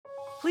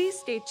Please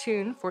stay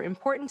tuned for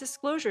important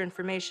disclosure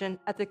information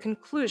at the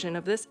conclusion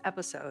of this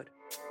episode.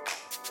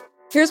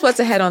 Here's what's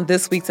ahead on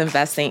this week's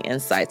Investing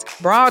Insights.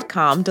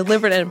 Broadcom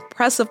delivered an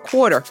impressive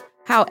quarter.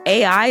 How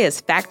AI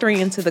is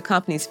factoring into the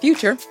company's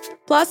future.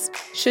 Plus,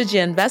 should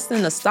you invest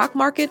in the stock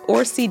market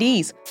or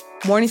CDs?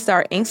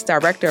 Morningstar Inc.'s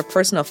Director of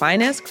Personal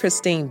Finance,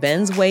 Christine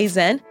Benz, weighs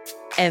in.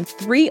 And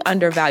 3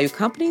 undervalued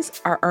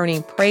companies are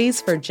earning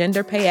praise for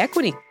gender pay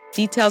equity.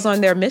 Details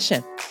on their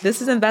mission.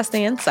 This is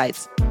Investing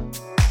Insights.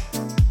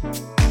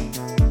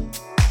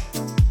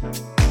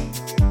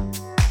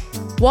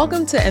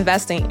 Welcome to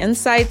Investing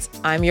Insights.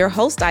 I'm your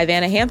host,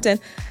 Ivana Hampton,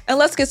 and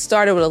let's get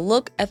started with a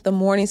look at the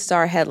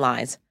Morningstar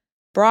headlines.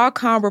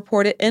 Broadcom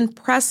reported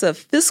impressive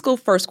fiscal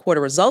first quarter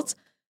results.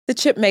 The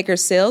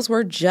chipmaker's sales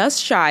were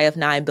just shy of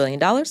 $9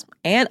 billion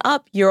and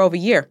up year over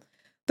year.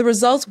 The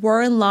results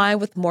were in line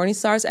with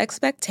Morningstar's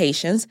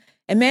expectations,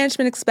 and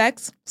management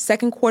expects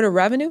second quarter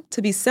revenue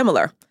to be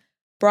similar.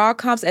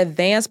 Broadcom's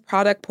advanced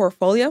product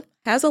portfolio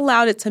has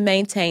allowed it to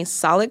maintain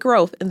solid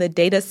growth in the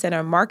data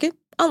center market,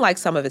 unlike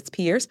some of its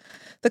peers.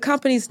 The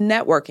company's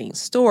networking,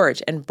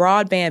 storage, and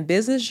broadband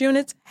business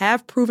units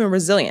have proven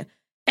resilient,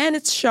 and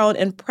it's shown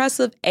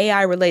impressive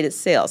AI-related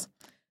sales.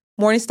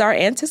 Morningstar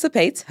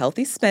anticipates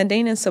healthy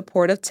spending in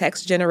support of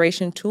text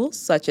generation tools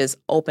such as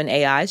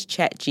OpenAI's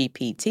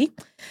ChatGPT.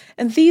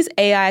 And these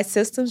AI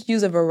systems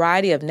use a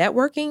variety of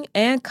networking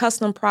and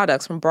custom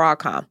products from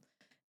Broadcom.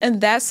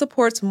 And that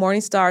supports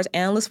Morningstar's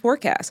analyst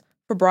forecast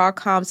for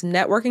Broadcom's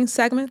networking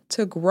segment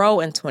to grow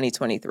in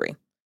 2023.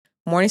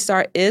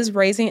 Morningstar is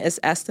raising its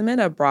estimate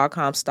of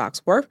Broadcom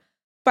stock's worth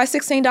by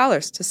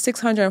 $16 to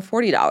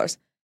 $640,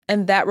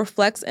 and that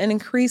reflects an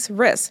increased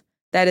risk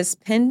that is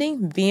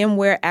pending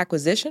VMware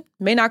acquisition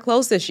may not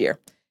close this year.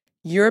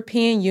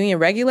 European Union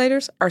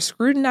regulators are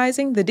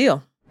scrutinizing the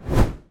deal.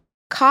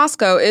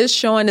 Costco is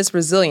showing its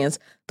resilience.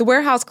 The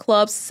warehouse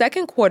club's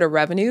second quarter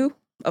revenue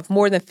of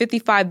more than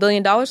 $55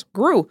 billion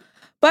grew,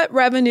 but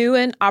revenue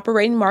and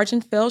operating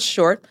margin fell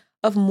short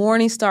of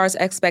Morningstar's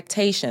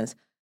expectations.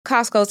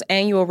 Costco's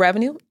annual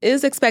revenue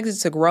is expected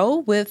to grow,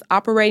 with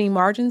operating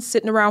margins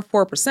sitting around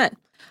 4%.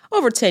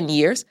 Over 10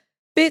 years,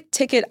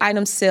 big-ticket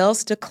item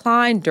sales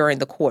declined during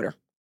the quarter.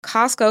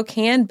 Costco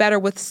can better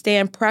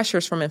withstand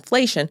pressures from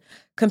inflation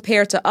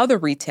compared to other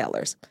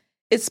retailers.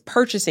 Its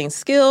purchasing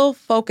skill,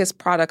 focused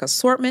product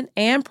assortment,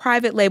 and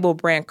private label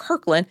brand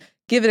Kirkland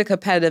give it a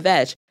competitive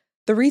edge.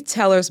 The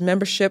retailer's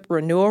membership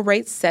renewal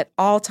rates set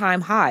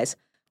all-time highs.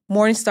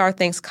 Morningstar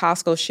thinks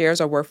Costco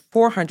shares are worth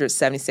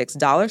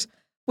 $476.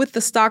 With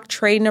the stock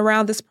trading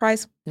around this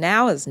price,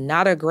 now is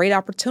not a great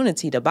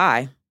opportunity to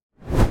buy.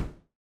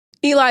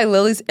 Eli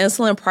Lilly's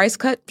insulin price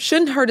cut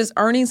shouldn't hurt its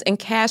earnings and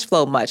cash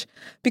flow much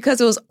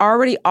because it was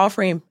already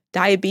offering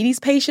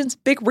diabetes patients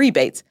big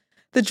rebates.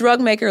 The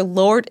drug maker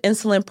lowered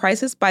insulin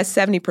prices by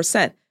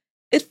 70%.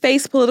 It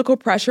faced political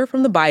pressure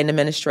from the Biden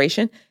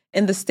administration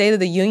in the State of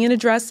the Union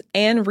address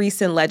and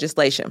recent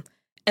legislation,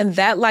 and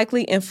that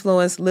likely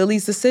influenced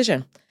Lilly's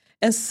decision.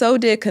 And so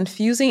did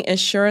confusing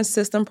insurance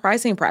system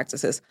pricing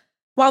practices.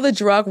 While the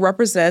drug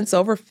represents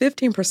over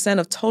 15%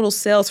 of total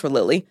sales for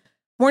Lilly,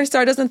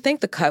 Morningstar doesn't think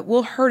the cut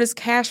will hurt its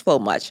cash flow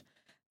much.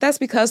 That's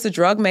because the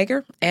drug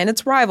maker and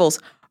its rivals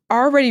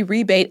already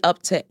rebate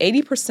up to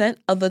 80%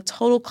 of the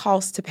total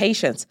cost to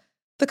patients.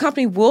 The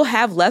company will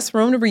have less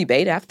room to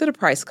rebate after the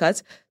price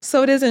cuts,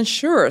 so it is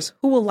insurers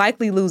who will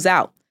likely lose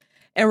out.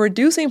 And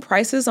reducing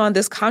prices on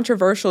this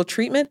controversial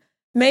treatment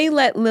may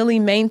let Lilly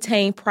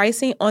maintain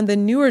pricing on the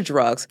newer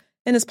drugs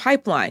in its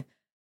pipeline.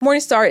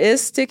 Morningstar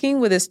is sticking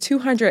with its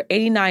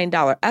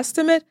 $289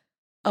 estimate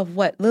of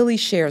what Lilly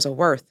shares are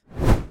worth.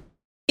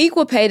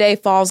 Equal Pay Day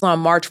falls on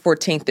March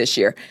 14th this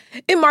year.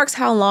 It marks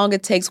how long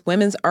it takes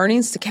women's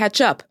earnings to catch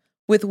up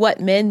with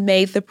what men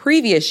made the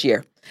previous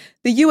year.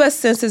 The U.S.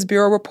 Census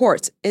Bureau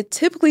reports it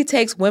typically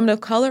takes women of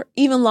color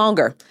even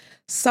longer.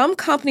 Some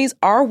companies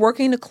are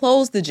working to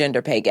close the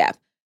gender pay gap.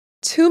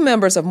 2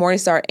 members of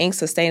Morningstar Inc.'s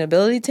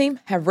sustainability team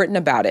have written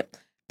about it.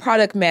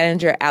 Product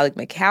manager Alec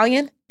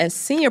McCallion and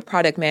senior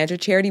product manager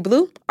Charity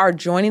Blue are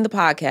joining the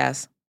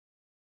podcast.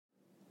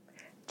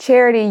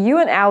 Charity, you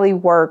and Allie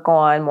work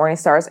on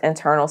Morningstar's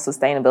internal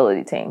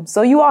sustainability team,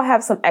 so you all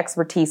have some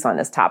expertise on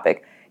this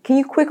topic. Can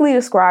you quickly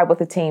describe what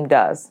the team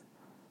does?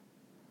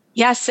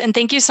 Yes, and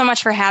thank you so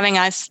much for having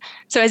us.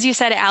 So as you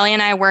said, Allie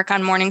and I work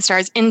on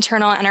Morningstar's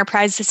internal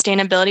enterprise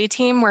sustainability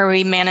team, where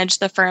we manage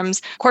the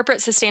firm's corporate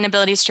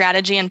sustainability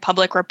strategy and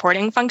public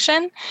reporting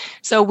function.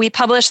 So we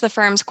publish the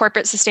firm's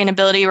corporate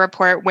sustainability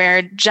report,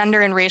 where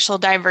gender and racial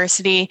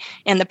diversity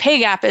and the pay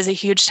gap is a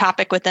huge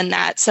topic within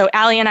that. So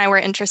Allie and I were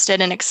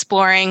interested in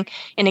exploring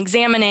and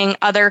examining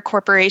other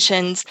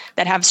corporations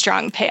that have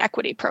strong pay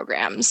equity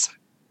programs.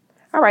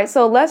 All right,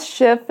 so let's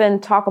shift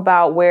and talk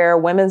about where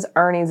women's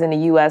earnings in the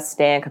U.S.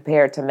 stand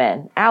compared to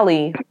men.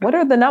 Allie, what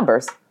are the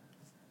numbers?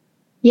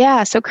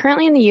 Yeah, so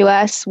currently in the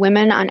U.S.,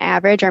 women on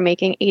average are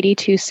making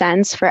 82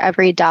 cents for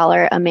every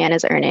dollar a man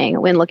is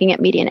earning when looking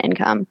at median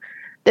income.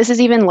 This is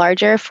even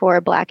larger for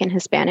Black and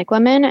Hispanic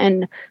women,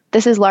 and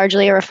this is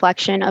largely a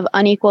reflection of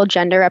unequal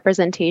gender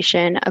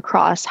representation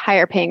across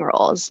higher paying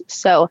roles.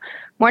 So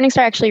Morningstar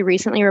actually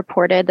recently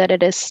reported that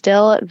it is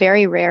still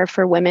very rare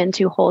for women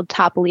to hold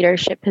top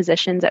leadership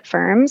positions at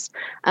firms,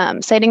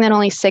 citing that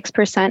only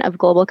 6% of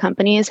global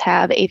companies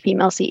have a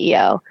female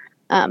CEO.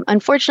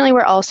 Unfortunately,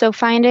 we're also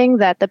finding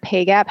that the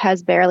pay gap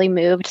has barely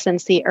moved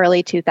since the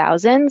early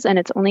 2000s, and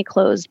it's only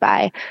closed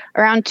by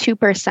around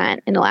 2%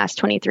 in the last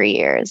 23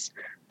 years.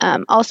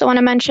 Also want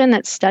to mention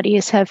that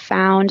studies have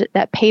found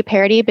that pay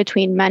parity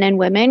between men and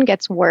women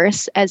gets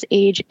worse as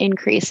age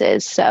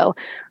increases. So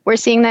we're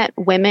seeing that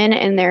women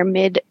in their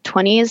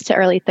mid-20s to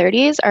early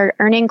 30s are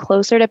earning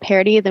closer to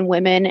parity than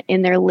women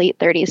in their late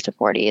 30s to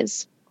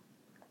 40s.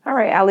 All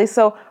right, Ali.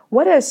 So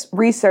what has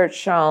research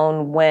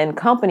shown when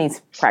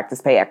companies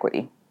practice pay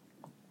equity?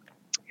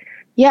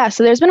 Yeah,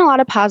 so there's been a lot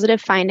of positive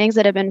findings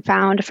that have been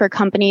found for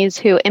companies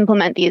who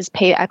implement these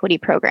pay equity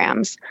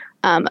programs.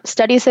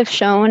 Studies have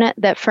shown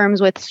that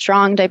firms with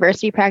strong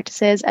diversity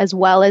practices, as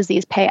well as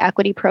these pay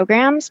equity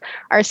programs,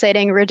 are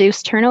citing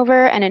reduced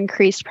turnover and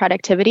increased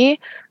productivity,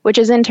 which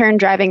is in turn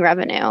driving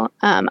revenue.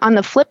 On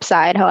the flip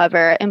side,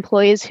 however,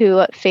 employees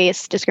who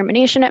face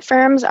discrimination at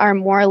firms are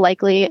more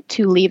likely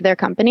to leave their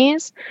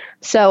companies.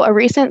 So a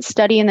recent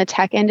study in the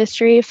tech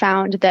industry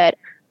found that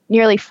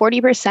nearly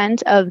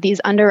 40% of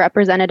these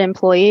underrepresented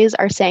employees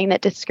are saying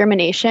that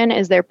discrimination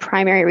is their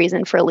primary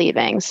reason for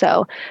leaving.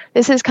 So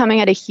this is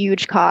coming at a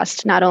huge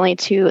cost, not only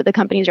to the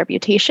company's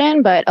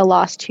reputation, but a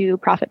loss to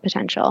profit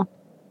potential.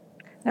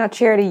 Now,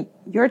 Charity,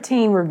 your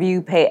team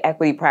reviewed pay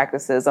equity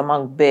practices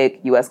among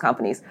big U.S.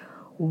 companies.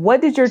 What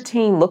did your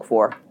team look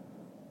for?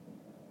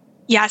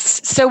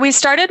 Yes. So we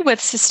started with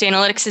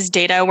Sustainalytics'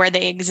 data where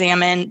they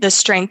examine the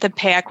strength of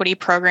pay equity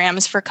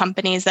programs for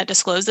companies that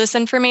disclose this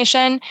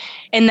information.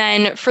 And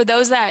then for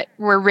those that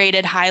were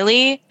rated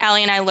highly,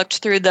 Ali and I looked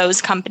through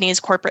those companies'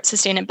 corporate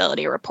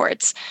sustainability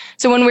reports.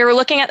 So when we were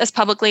looking at this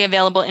publicly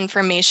available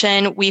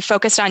information, we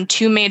focused on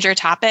two major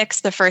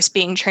topics, the first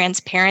being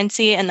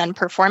transparency and then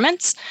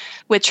performance,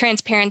 with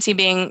transparency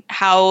being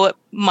how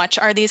much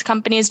are these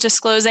companies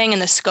disclosing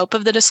and the scope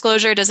of the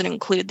disclosure. Does it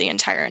include the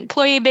entire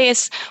employee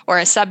base or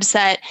a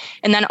subset?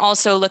 And then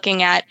also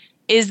looking at,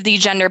 is the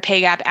gender pay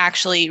gap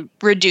actually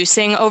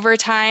reducing over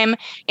time?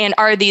 And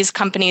are these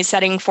companies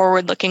setting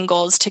forward-looking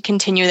goals to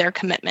continue their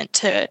commitment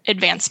to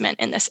advancement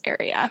in this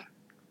area?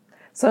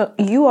 So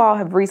you all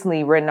have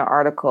recently written an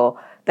article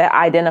that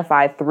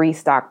identified 3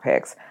 stock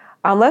picks.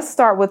 Let's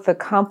start with the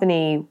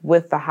company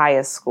with the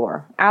highest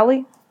score.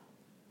 Ali?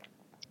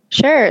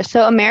 Sure.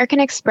 So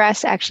American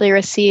Express actually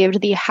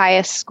received the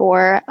highest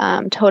score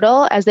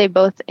total, as they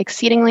both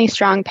exceedingly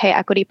strong pay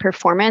equity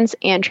performance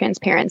and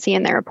transparency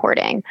in their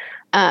reporting.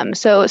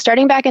 So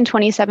starting back in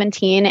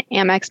 2017,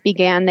 Amex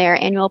began their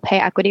annual pay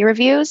equity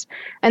reviews.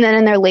 And then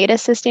in their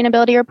latest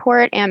sustainability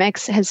report,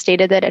 Amex has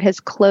stated that it has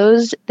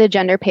closed the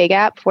gender pay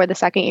gap for the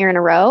second year in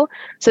a row.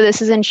 So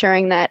this is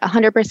ensuring that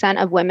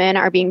 100% of women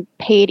are being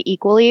paid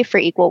equally for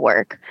equal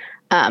work.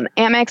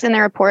 Amex in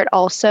their report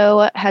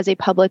also has a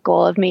public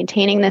goal of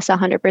maintaining this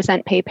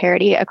 100% pay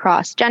parity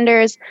across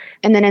genders,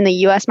 and then in the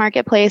U.S.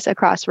 marketplace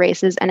across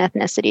races and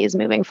ethnicities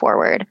moving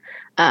forward.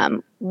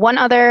 One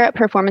other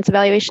performance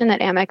evaluation that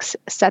Amex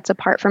sets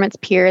apart from its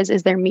peers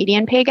is their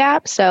median pay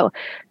gap. So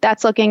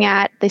that's looking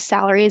at the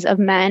salaries of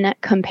men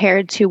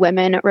compared to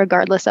women,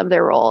 regardless of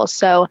their roles.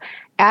 So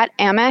at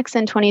Amex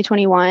in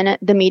 2021,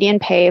 the median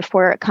pay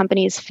for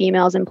companies'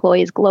 female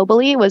employees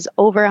globally was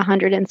over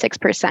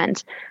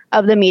 106%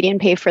 of the median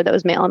pay for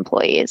those male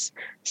employees.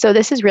 So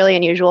this is really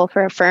unusual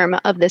for a firm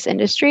of this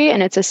industry,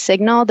 and it's a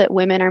signal that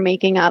women are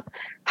making up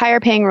higher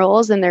paying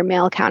roles than their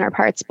male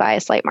counterparts by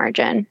a slight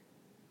margin.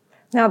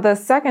 Now, the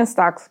second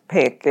stock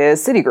pick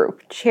is Citigroup.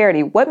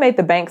 Charity, what made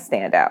the bank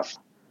stand out?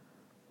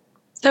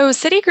 So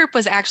Citigroup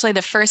was actually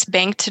the first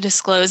bank to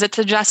disclose its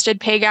adjusted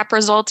pay gap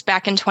results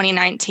back in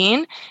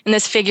 2019. And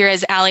this figure,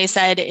 as Ali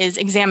said, is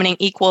examining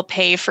equal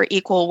pay for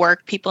equal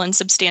work, people in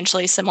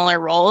substantially similar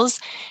roles.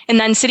 And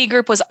then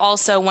Citigroup was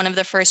also one of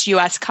the first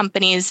U.S.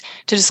 companies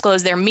to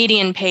disclose their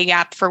median pay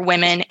gap for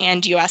women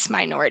and U.S.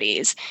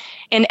 minorities.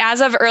 And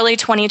as of early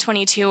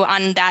 2022,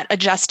 on that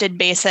adjusted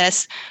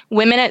basis,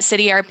 women at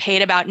Citi are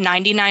paid about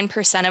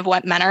 99% of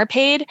what men are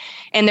paid,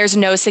 and there's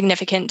no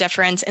significant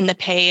difference in the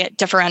pay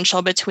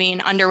differential between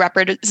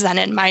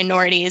underrepresented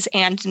minorities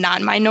and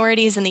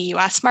non-minorities in the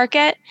U.S.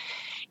 market.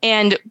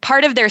 And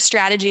part of their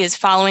strategy is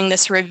following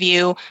this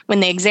review, when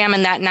they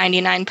examine that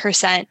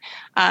 99%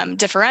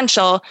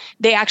 differential,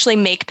 they actually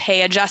make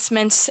pay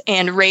adjustments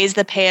and raise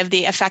the pay of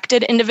the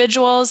affected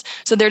individuals.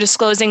 So they're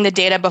disclosing the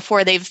data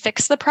before they've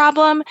fixed the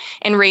problem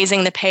and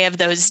raising the pay of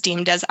those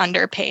deemed as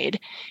underpaid.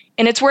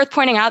 And it's worth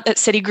pointing out that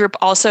Citigroup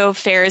also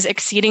fares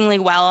exceedingly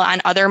well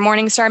on other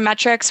Morningstar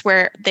metrics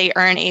where they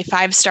earn a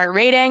 5-star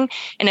rating,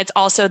 and it's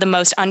also the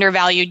most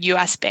undervalued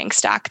U.S. bank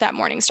stock that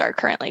Morningstar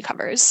currently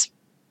covers.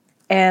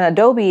 And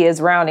Adobe is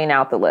rounding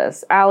out the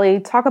list. Ali,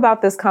 talk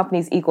about this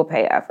company's equal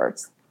pay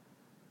efforts.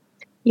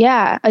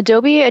 Yeah,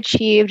 Adobe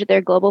achieved their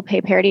global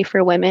pay parity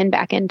for women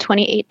back in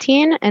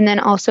 2018, and then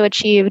also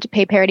achieved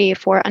pay parity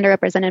for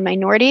underrepresented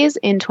minorities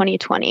in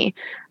 2020.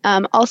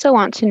 Also,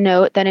 want to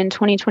note that in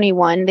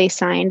 2021, they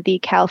signed the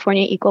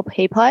California Equal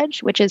Pay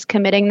Pledge, which is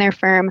committing their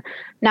firm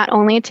not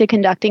only to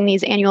conducting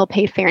these annual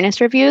pay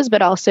fairness reviews,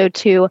 but also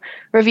to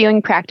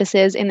reviewing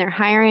practices in their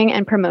hiring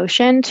and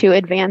promotion to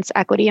advance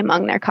equity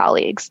among their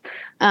colleagues.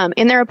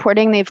 In their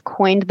reporting, they've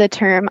coined the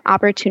term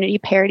opportunity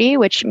parity,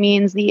 which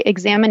means the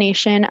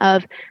examination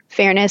of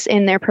fairness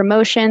in their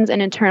promotions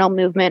and internal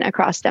movement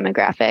across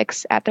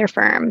demographics at their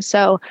firm.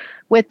 So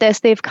with this,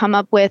 they've come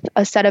up with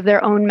a set of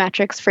their own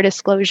metrics for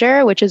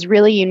disclosure, which is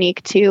really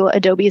unique to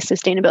Adobe's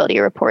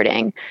sustainability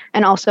reporting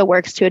and also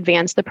works to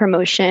advance the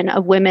promotion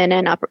of women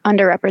and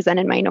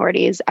underrepresented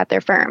minorities at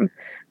their firm.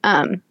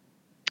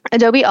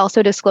 Adobe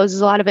also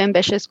discloses a lot of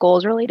ambitious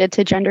goals related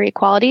to gender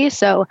equality,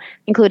 so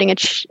including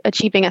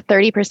achieving a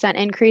 30%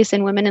 increase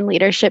in women in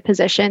leadership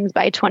positions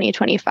by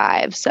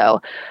 2025.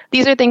 So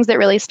these are things that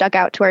really stuck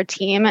out to our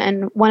team.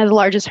 And one of the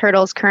largest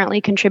hurdles currently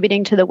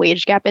contributing to the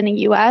wage gap in the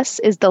US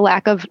is the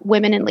lack of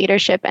women in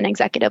leadership and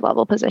executive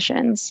level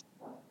positions.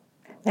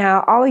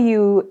 Now, all of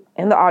you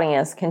in the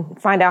audience can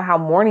find out how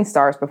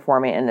Morningstar is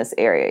performing in this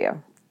area.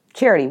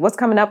 Charity, what's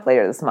coming up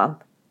later this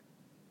month?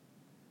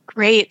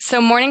 Great. So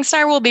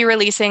Morningstar will be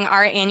releasing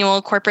our annual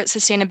corporate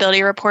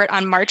sustainability report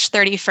on March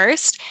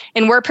 31st.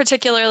 And we're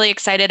particularly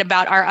excited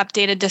about our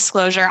updated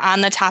disclosure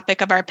on the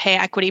topic of our pay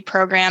equity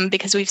program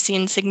because we've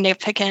seen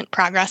significant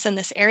progress in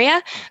this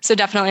area. So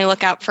definitely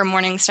look out for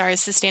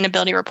Morningstar's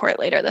sustainability report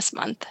later this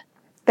month.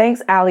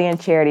 Thanks, Ali and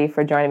Charity,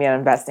 for joining me on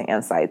Investing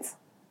Insights.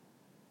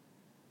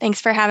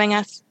 Thanks for having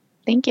us.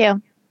 Thank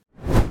you.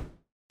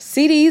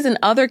 CDs and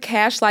other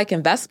cash-like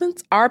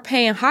investments are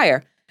paying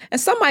higher. And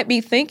some might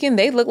be thinking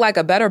they look like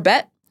a better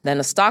bet than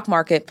the stock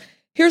market.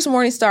 Here's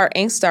Morningstar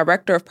Inc.'s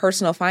Director of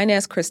Personal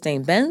Finance,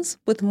 Christine Benz,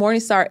 with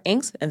Morningstar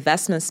Inc.'s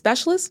investment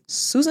specialist,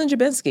 Susan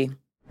Jabinski.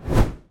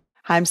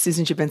 I'm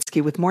Susan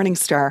Jabinski with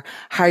Morningstar.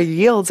 Higher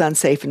yields on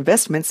safe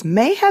investments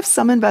may have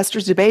some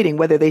investors debating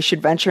whether they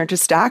should venture into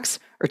stocks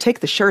or take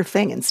the sure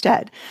thing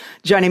instead.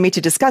 Joining me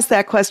to discuss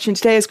that question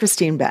today is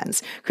Christine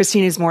Benz.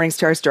 Christine is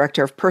Morningstar's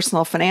Director of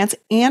Personal Finance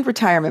and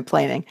Retirement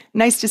Planning.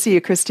 Nice to see you,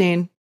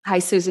 Christine. Hi,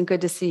 Susan.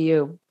 Good to see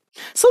you.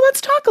 So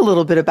let's talk a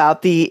little bit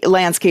about the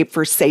landscape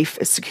for safe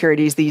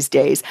securities these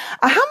days.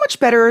 How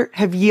much better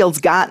have yields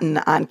gotten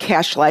on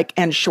cash-like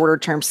and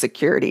shorter-term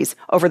securities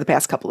over the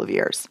past couple of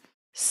years?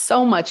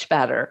 So much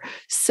better.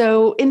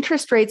 So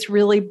interest rates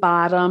really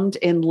bottomed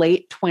in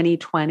late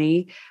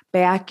 2020.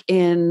 Back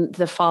in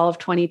the fall of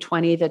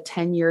 2020, the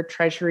 10-year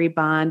Treasury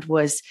bond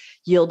was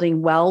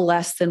yielding well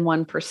less than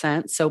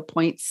 1%, so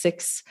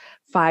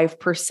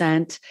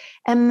 0.65%.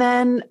 And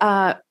then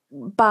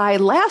by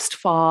last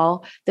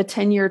fall, the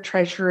 10-year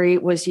Treasury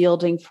was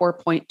yielding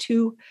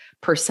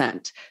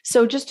 4.2%.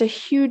 So just a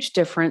huge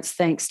difference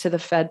thanks to the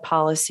Fed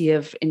policy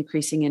of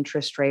increasing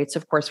interest rates.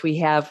 Of course, we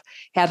have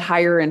had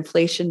higher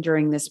inflation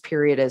during this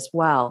period as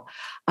well.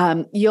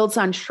 Yields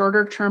on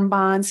shorter-term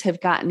bonds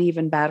have gotten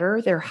even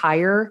better. They're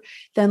higher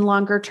than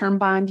longer-term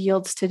bond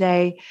yields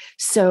today.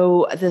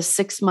 So the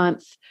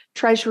 6-month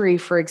Treasury,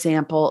 for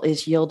example,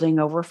 is yielding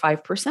over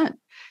 5%.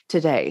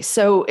 Today.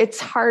 So it's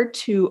hard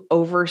to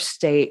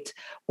overstate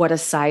what a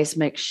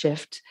seismic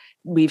shift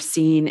we've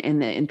seen in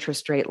the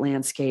interest rate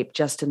landscape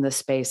just in the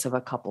space of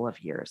a couple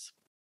of years.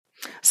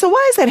 So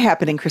why is that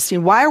happening,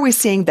 Christine? Why are we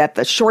seeing that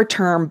the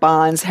short-term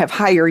bonds have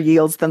higher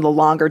yields than the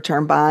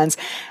longer-term bonds?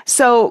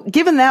 So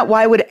given that,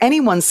 why would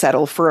anyone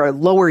settle for a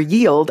lower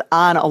yield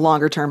on a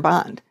longer-term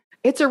bond?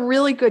 It's a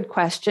really good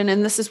question.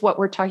 And this is what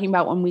we're talking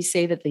about when we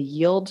say that the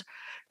yield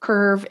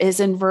curve is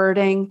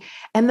inverting.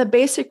 And the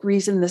basic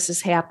reason this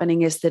is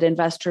happening is that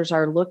investors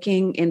are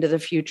looking into the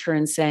future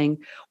and saying,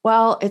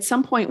 well, at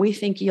some point we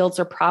think yields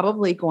are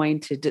probably going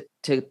to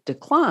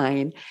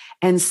decline.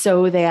 And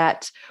so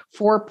that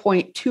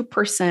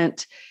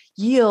 4.2%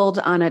 yield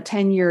on a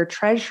 10-year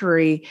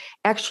Treasury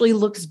actually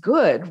looks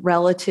good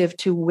relative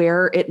to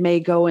where it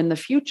may go in the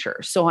future.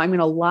 So I'm going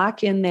to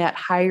lock in that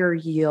higher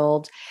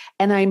yield,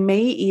 and I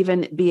may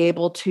even be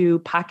able to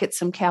pocket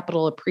some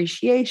capital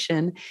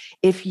appreciation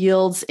if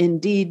yields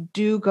indeed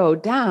do go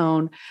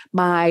down.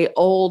 My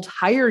old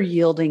higher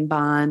yielding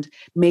bond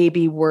may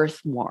be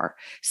worth more.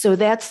 So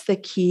that's the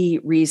key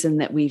reason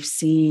that we've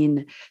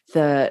seen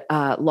the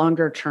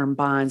longer term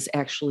bonds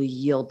actually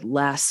yield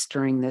less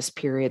during this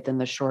period than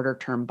the shorter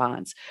term bonds.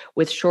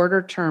 With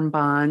shorter term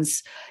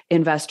bonds,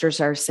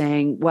 investors are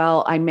saying,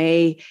 well, I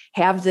may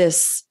have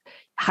this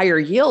higher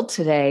yield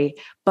today,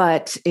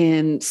 but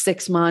in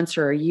 6 months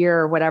or a year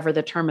or whatever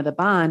the term of the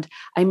bond,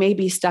 I may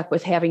be stuck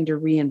with having to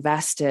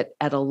reinvest it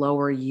at a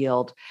lower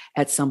yield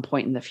at some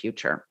point in the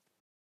future.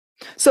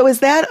 So is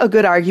that a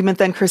good argument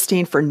then,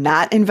 Christine, for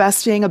not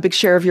investing a big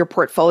share of your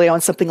portfolio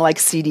in something like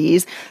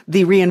CDs,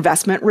 the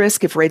reinvestment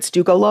risk if rates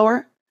do go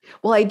lower?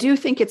 Well, I do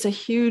think it's a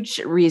huge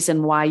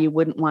reason why you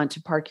wouldn't want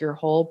to park your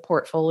whole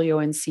portfolio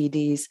in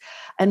CDs.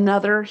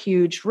 Another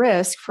huge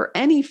risk for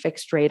any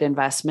fixed rate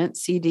investment,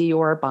 CD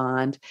or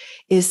bond,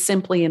 is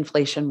simply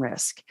inflation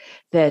risk.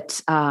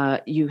 That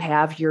you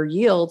have your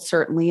yield,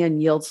 certainly,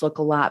 and yields look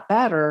a lot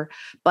better,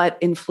 but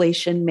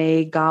inflation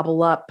may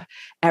gobble up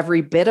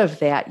every bit of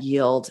that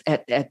yield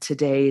at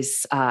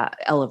today's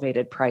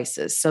elevated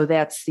prices. So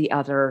that's the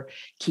other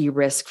key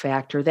risk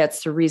factor.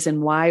 That's the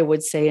reason why I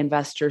would say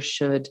investors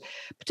should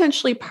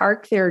potentially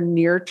park their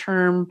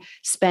near-term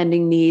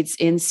spending needs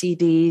in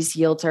CDs.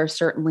 Yields are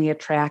certainly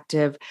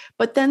attractive,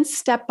 but then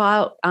step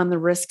out on the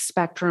risk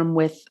spectrum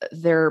with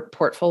their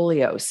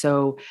portfolio.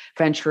 So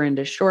venture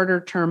into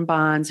shorter-term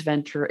bonds,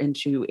 venture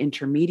into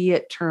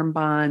intermediate-term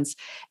bonds,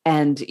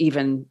 and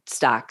even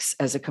stocks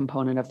as a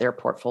component of their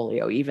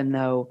portfolio. Even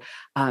though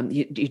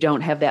you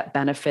don't have that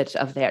benefit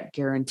of that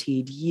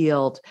guaranteed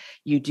yield,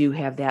 you do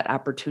have that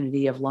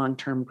opportunity of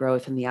long-term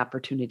growth and the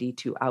opportunity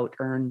to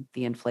out-earn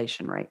the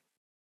inflation rate.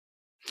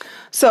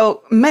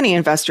 So many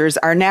investors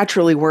are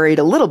naturally worried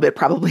a little bit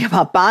probably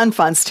about bond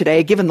funds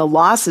today, given the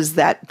losses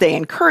that they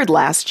incurred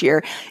last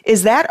year.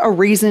 Is that a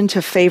reason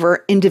to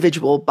favor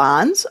individual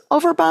bonds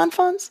over bond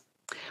funds?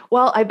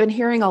 Well, I've been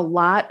hearing a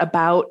lot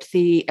about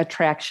the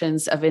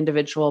attractions of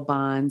individual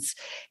bonds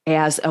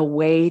as a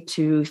way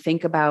to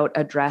think about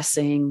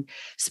addressing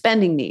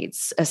spending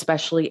needs,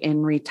 especially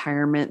in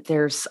retirement.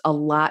 There's a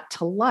lot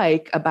to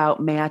like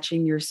about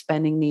matching your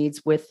spending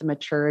needs with the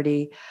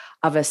maturity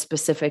of a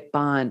specific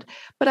bond.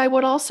 But I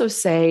would also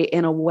say,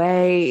 in a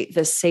way,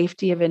 the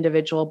safety of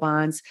individual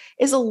bonds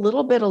is a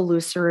little bit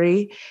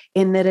illusory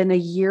in that in a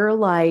year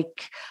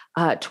like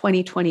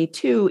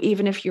 2022,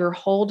 even if you're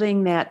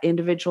holding that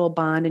individual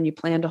bond and you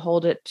plan to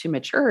hold it to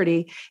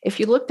maturity, if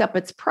you looked up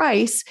its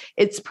price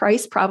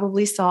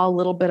probably saw a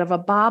little bit of a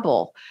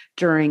bobble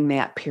during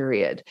that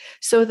period.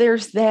 So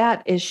there's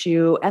that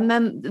issue. And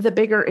then the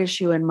bigger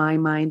issue in my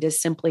mind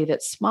is simply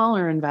that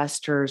smaller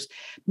investors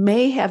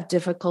may have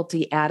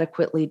difficulty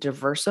adequately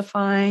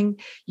diversifying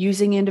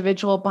using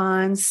individual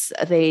bonds.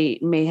 They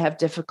may have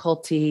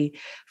difficulty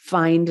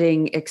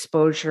finding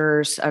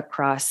exposures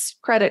across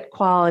credit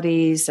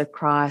qualities,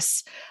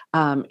 across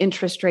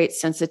interest rate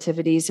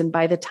sensitivities. And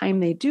by the time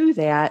they do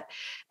that,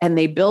 and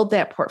they build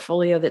that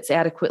portfolio that's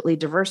adequately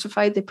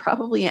diversified, they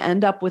probably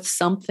end up with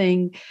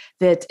something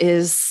that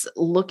is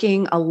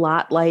looking a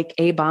lot like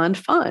a bond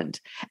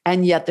fund,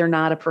 and yet they're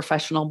not a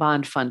professional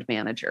bond fund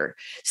manager.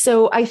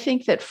 So I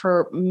think that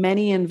for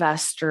many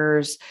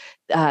investors,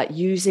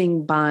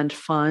 using bond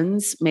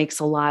funds makes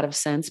a lot of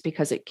sense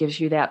because it gives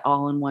you that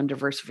all-in-one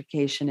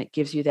diversification. It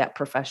gives you that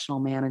professional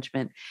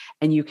management,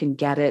 and you can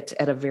get it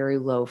at a very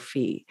low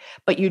fee.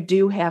 But you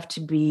do have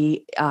to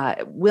be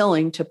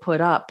willing to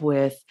put up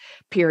with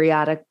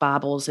periodic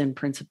bobbles in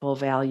principal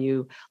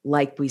value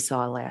like we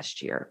saw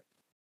last year.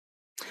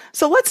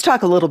 So let's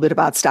talk a little bit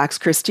about stocks,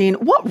 Christine.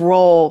 What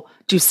role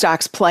do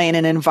stocks play in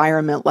an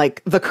environment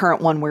like the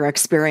current one we're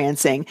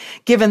experiencing,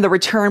 given the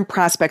return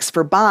prospects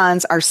for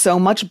bonds are so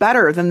much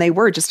better than they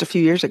were just a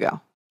few years ago?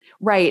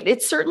 Right.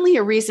 It's certainly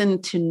a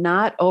reason to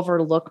not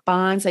overlook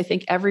bonds. I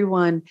think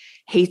everyone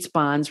hates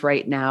bonds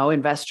right now.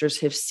 Investors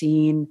have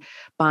seen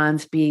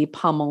bonds be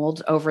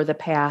pummeled over the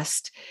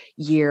past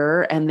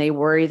year, and they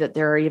worry that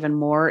there are even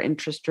more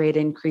interest rate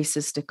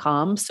increases to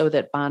come so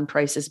that bond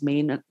prices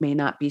may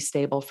not be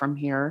stable from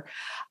here.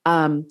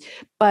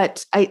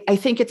 But I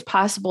think it's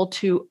possible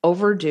to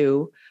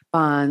overdo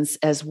bonds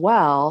as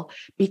well,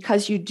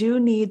 because you do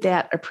need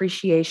that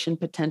appreciation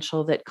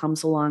potential that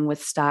comes along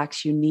with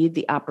stocks. You need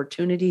the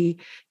opportunity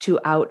to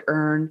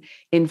out-earn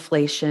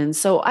inflation.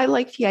 So I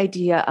like the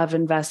idea of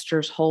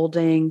investors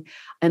holding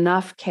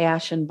enough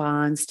cash and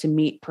bonds to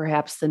meet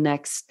perhaps the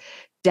next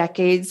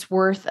decades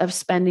worth of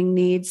spending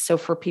needs. So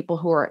for people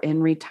who are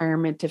in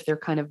retirement, if they're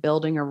kind of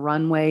building a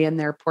runway in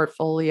their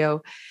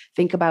portfolio,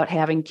 think about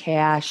having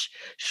cash,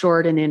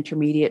 short and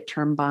intermediate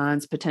term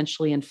bonds,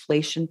 potentially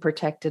inflation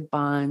protected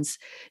bonds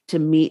to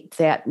meet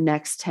that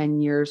next 10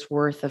 years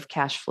worth of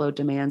cash flow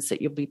demands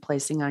that you'll be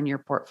placing on your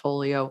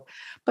portfolio.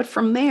 But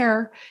from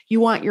there, you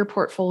want your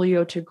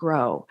portfolio to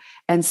grow.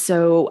 And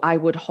so I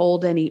would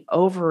hold any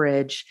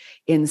overage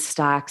in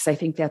stocks. I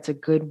think that's a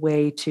good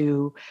way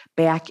to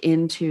back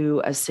into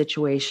a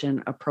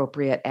situation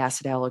appropriate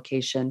asset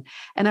allocation.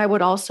 And I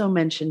would also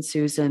mention,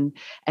 Susan,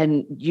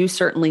 and you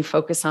certainly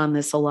focus on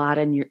this a lot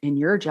in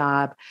your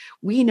job,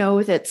 we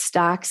know that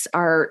stocks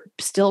are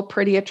still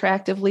pretty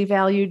attractively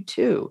valued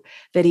too,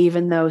 that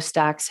even though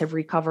stocks have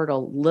recovered a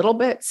little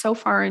bit so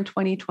far in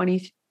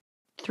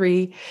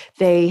 2023,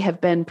 they have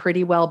been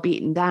pretty well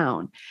beaten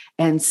down.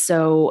 And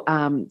so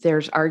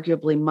there's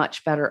arguably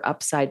much better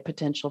upside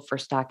potential for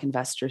stock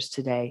investors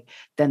today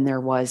than there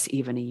was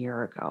even a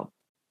year ago.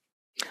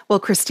 Well,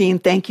 Christine,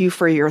 thank you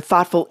for your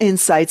thoughtful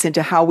insights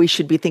into how we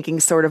should be thinking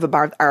sort of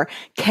about our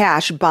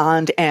cash,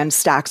 bond, and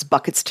stocks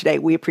buckets today.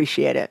 We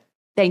appreciate it.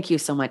 Thank you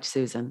so much,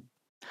 Susan.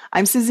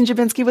 I'm Susan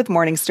Dziubinski with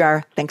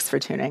Morningstar. Thanks for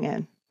tuning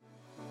in.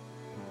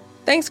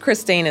 Thanks,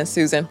 Christine and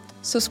Susan.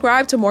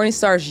 Subscribe to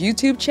Morningstar's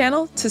YouTube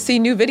channel to see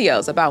new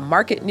videos about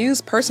market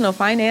news, personal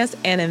finance,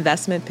 and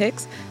investment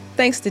picks.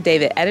 Thanks to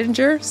David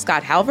Ettinger,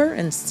 Scott Halver,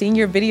 and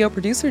senior video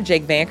producer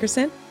Jake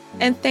Vankerson.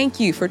 And thank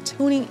you for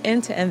tuning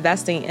in to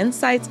Investing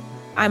Insights.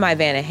 I'm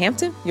Ivana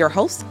Hampton, your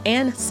host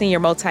and senior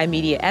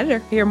multimedia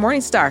editor here at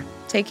Morningstar.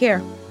 Take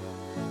care.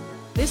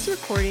 This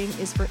recording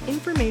is for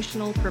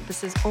informational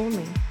purposes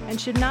only and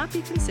should not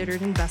be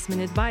considered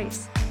investment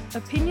advice.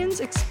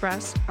 Opinions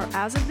expressed are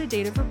as of the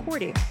date of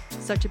recording.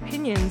 Such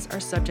opinions are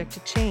subject to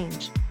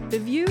change. The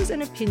views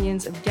and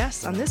opinions of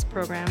guests on this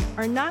program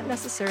are not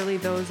necessarily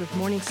those of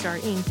Morningstar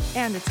Inc.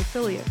 and its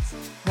affiliates.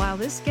 While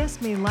this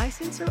guest may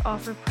license or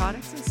offer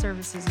products and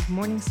services of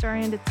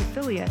Morningstar and its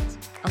affiliates,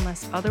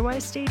 unless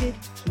otherwise stated,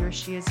 he or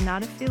she is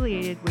not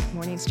affiliated with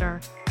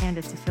Morningstar and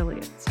its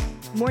affiliates.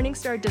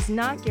 Morningstar does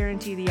not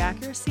guarantee the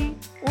accuracy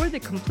or the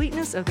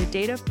completeness of the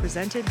data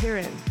presented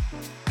herein.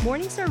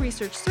 Morningstar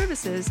Research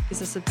Services is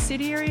a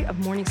subsidiary of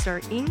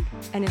Morningstar Inc.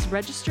 and is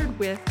registered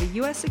with the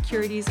U.S.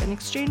 Securities and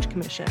Exchange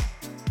Commission.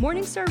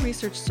 Morningstar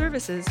Research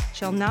Services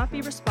shall not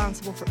be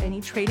responsible for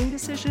any trading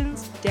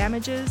decisions,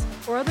 damages,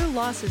 or other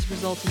losses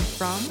resulting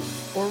from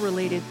or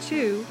related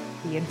to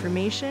the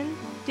information,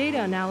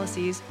 data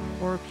analyses,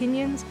 or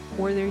opinions,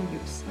 or their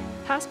use.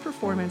 Past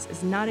performance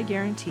is not a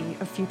guarantee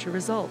of future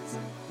results.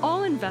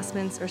 All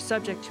investments are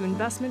subject to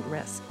investment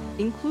risk,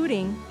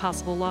 including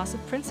possible loss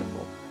of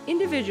principal.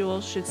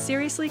 Individuals should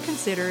seriously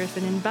consider if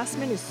an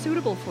investment is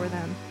suitable for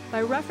them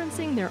by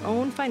referencing their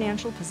own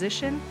financial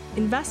position,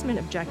 investment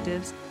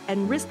objectives,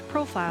 and risk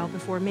profile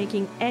before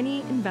making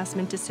any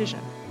investment decision.